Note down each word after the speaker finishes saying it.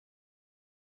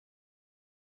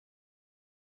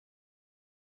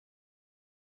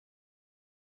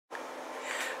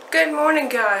Good morning,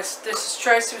 guys. This is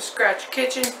Tracy with Scratch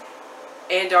Kitchen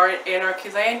and our Anarchy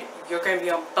Land. You're going to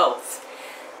be on both.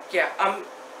 Yeah, I'm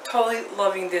totally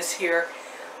loving this here.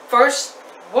 First,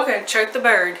 we're going to check the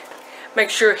bird. Make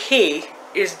sure he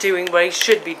is doing what he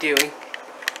should be doing.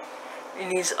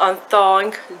 And he's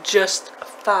unthawing just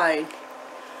fine.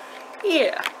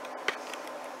 Yeah.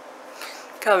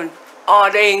 Coming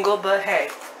odd angle, but hey.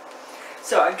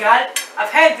 So I've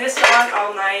had this on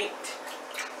all night.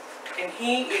 And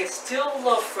he is still a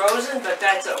little frozen, but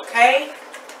that's okay.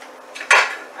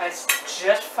 That's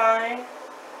just fine.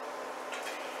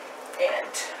 And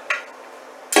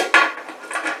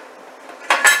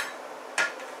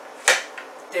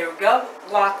there we go.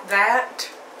 Lock that.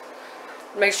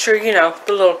 Make sure, the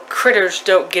little critters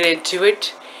don't get into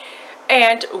it.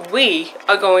 And we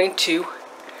are going to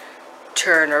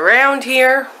turn around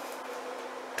here.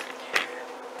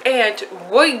 And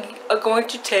we are going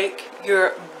to take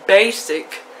your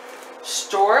basic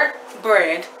store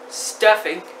brand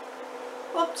stuffing.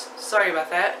 Whoops, sorry about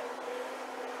that.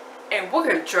 And we're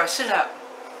going to dress it up.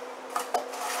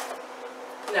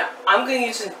 Now, I'm going to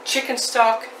use some chicken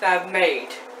stock that I've made.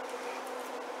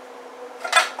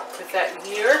 Put that in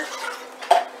here.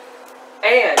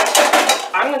 And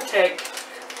I'm going to take,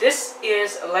 this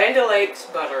is Land O'Lakes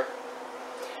butter.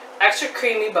 Extra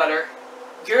creamy butter.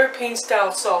 European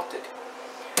style salted.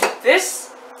 This,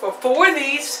 for 4 of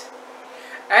these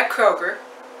at Kroger,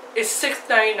 is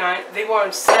 $6.99. They were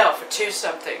on sale for $2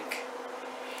 something.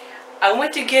 I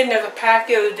went to get another pack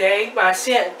the other day, but I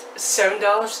sent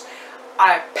 $7.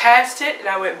 I passed it and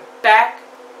I went back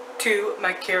to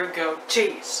my Kerrygo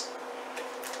cheese.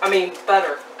 I mean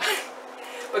butter.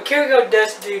 But Kerrygo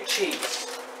does do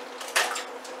cheese.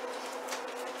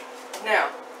 Now,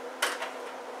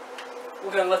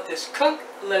 we're going to let this cook,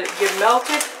 let it get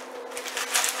melted,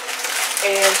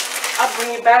 and I'll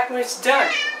bring it back when it's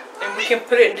done. And we can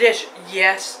put it in a dish.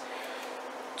 Yes,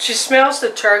 she smells the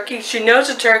turkey. She knows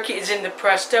the turkey is in the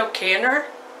Presto canner,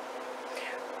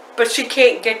 but she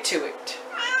can't get to it.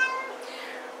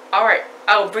 Alright,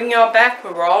 I'll bring y'all back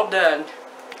when we're all done.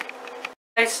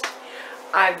 Guys,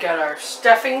 I've got our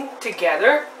stuffing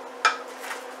together.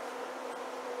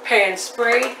 Pan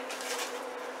sprayed,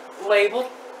 labeled.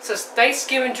 It says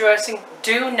Thanksgiving dressing,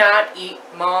 do not eat,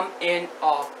 Mom, in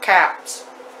all caps.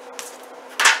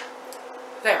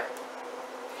 There.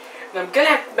 And I'm going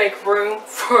to have to make room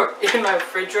in my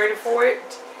refrigerator for it,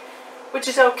 which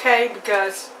is okay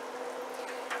because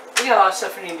we got a lot of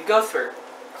stuff we need to go through.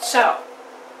 So,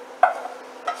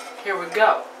 here we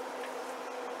go.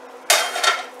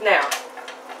 Now,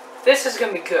 this is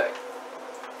going to be good.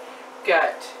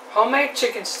 Got homemade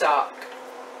chicken stock,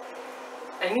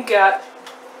 and you got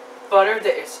butter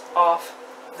that is off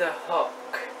the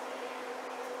hook.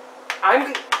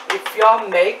 If y'all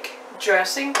make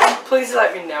dressing, please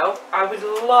let me know. I would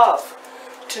love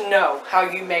to know how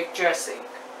you make dressing.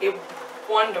 It's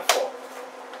wonderful.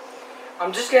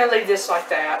 I'm just going to leave this like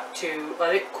that to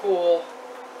let it cool.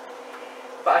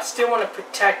 But I still want to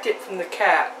protect it from the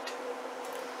cat.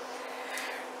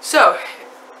 So,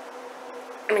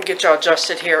 let me get y'all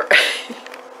adjusted here.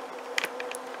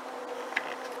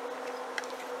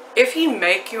 If you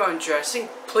make your own dressing,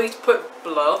 please put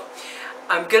below.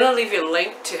 I'm going to leave you a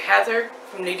link to Heather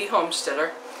from Kneady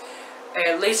Homesteader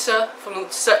and Liesa from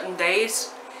Sutton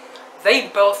Days. They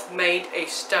both made a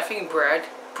stuffing bread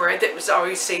that was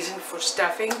already seasoned for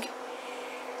stuffing.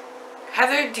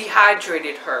 Heather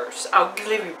dehydrated hers. I'll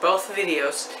leave you both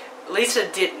videos.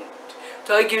 Liesa didn't.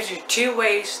 So it gives you 2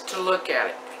 ways to look at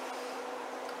it.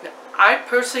 Now, I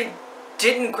personally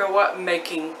didn't grow up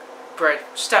making bread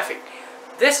stuffing.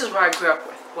 This is what I grew up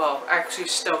with. Well, actually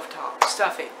stovetop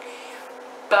stuffing.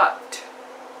 But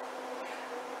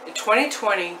in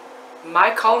 2020,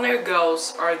 my culinary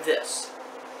goals are this.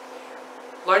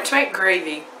 Learn to make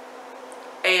gravy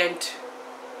and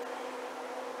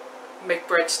make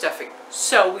bread stuffing.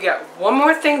 So we got one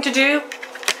more thing to do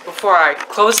before I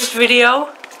close this video.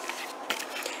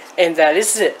 And that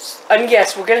is this. And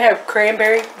yes, we're going to have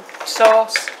cranberry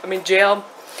jam.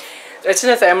 That's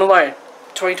another thing I'm going to learn.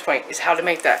 2020 is how to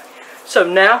make that. So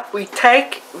now we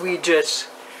just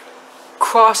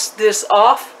cross this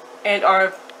off and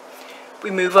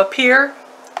we move up here,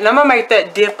 and I'm gonna make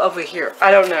that dip over here. I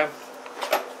don't know,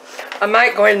 I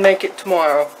might go ahead and make it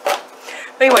tomorrow.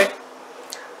 But anyway,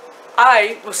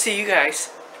 I will see you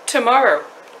guys tomorrow.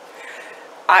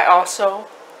 I also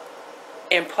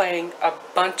am planning a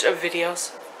bunch of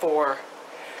videos for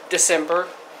December.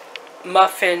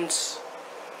 Muffins,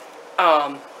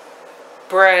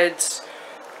 breads,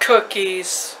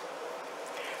 cookies,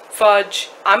 fudge.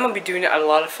 I'm going to be doing a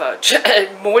lot of fudge.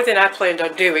 More than I planned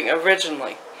on doing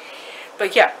originally.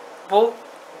 But yeah, we'll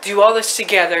do all this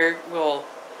together. We'll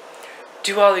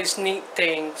do all these neat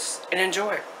things and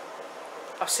enjoy.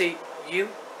 I'll see you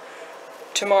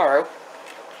tomorrow.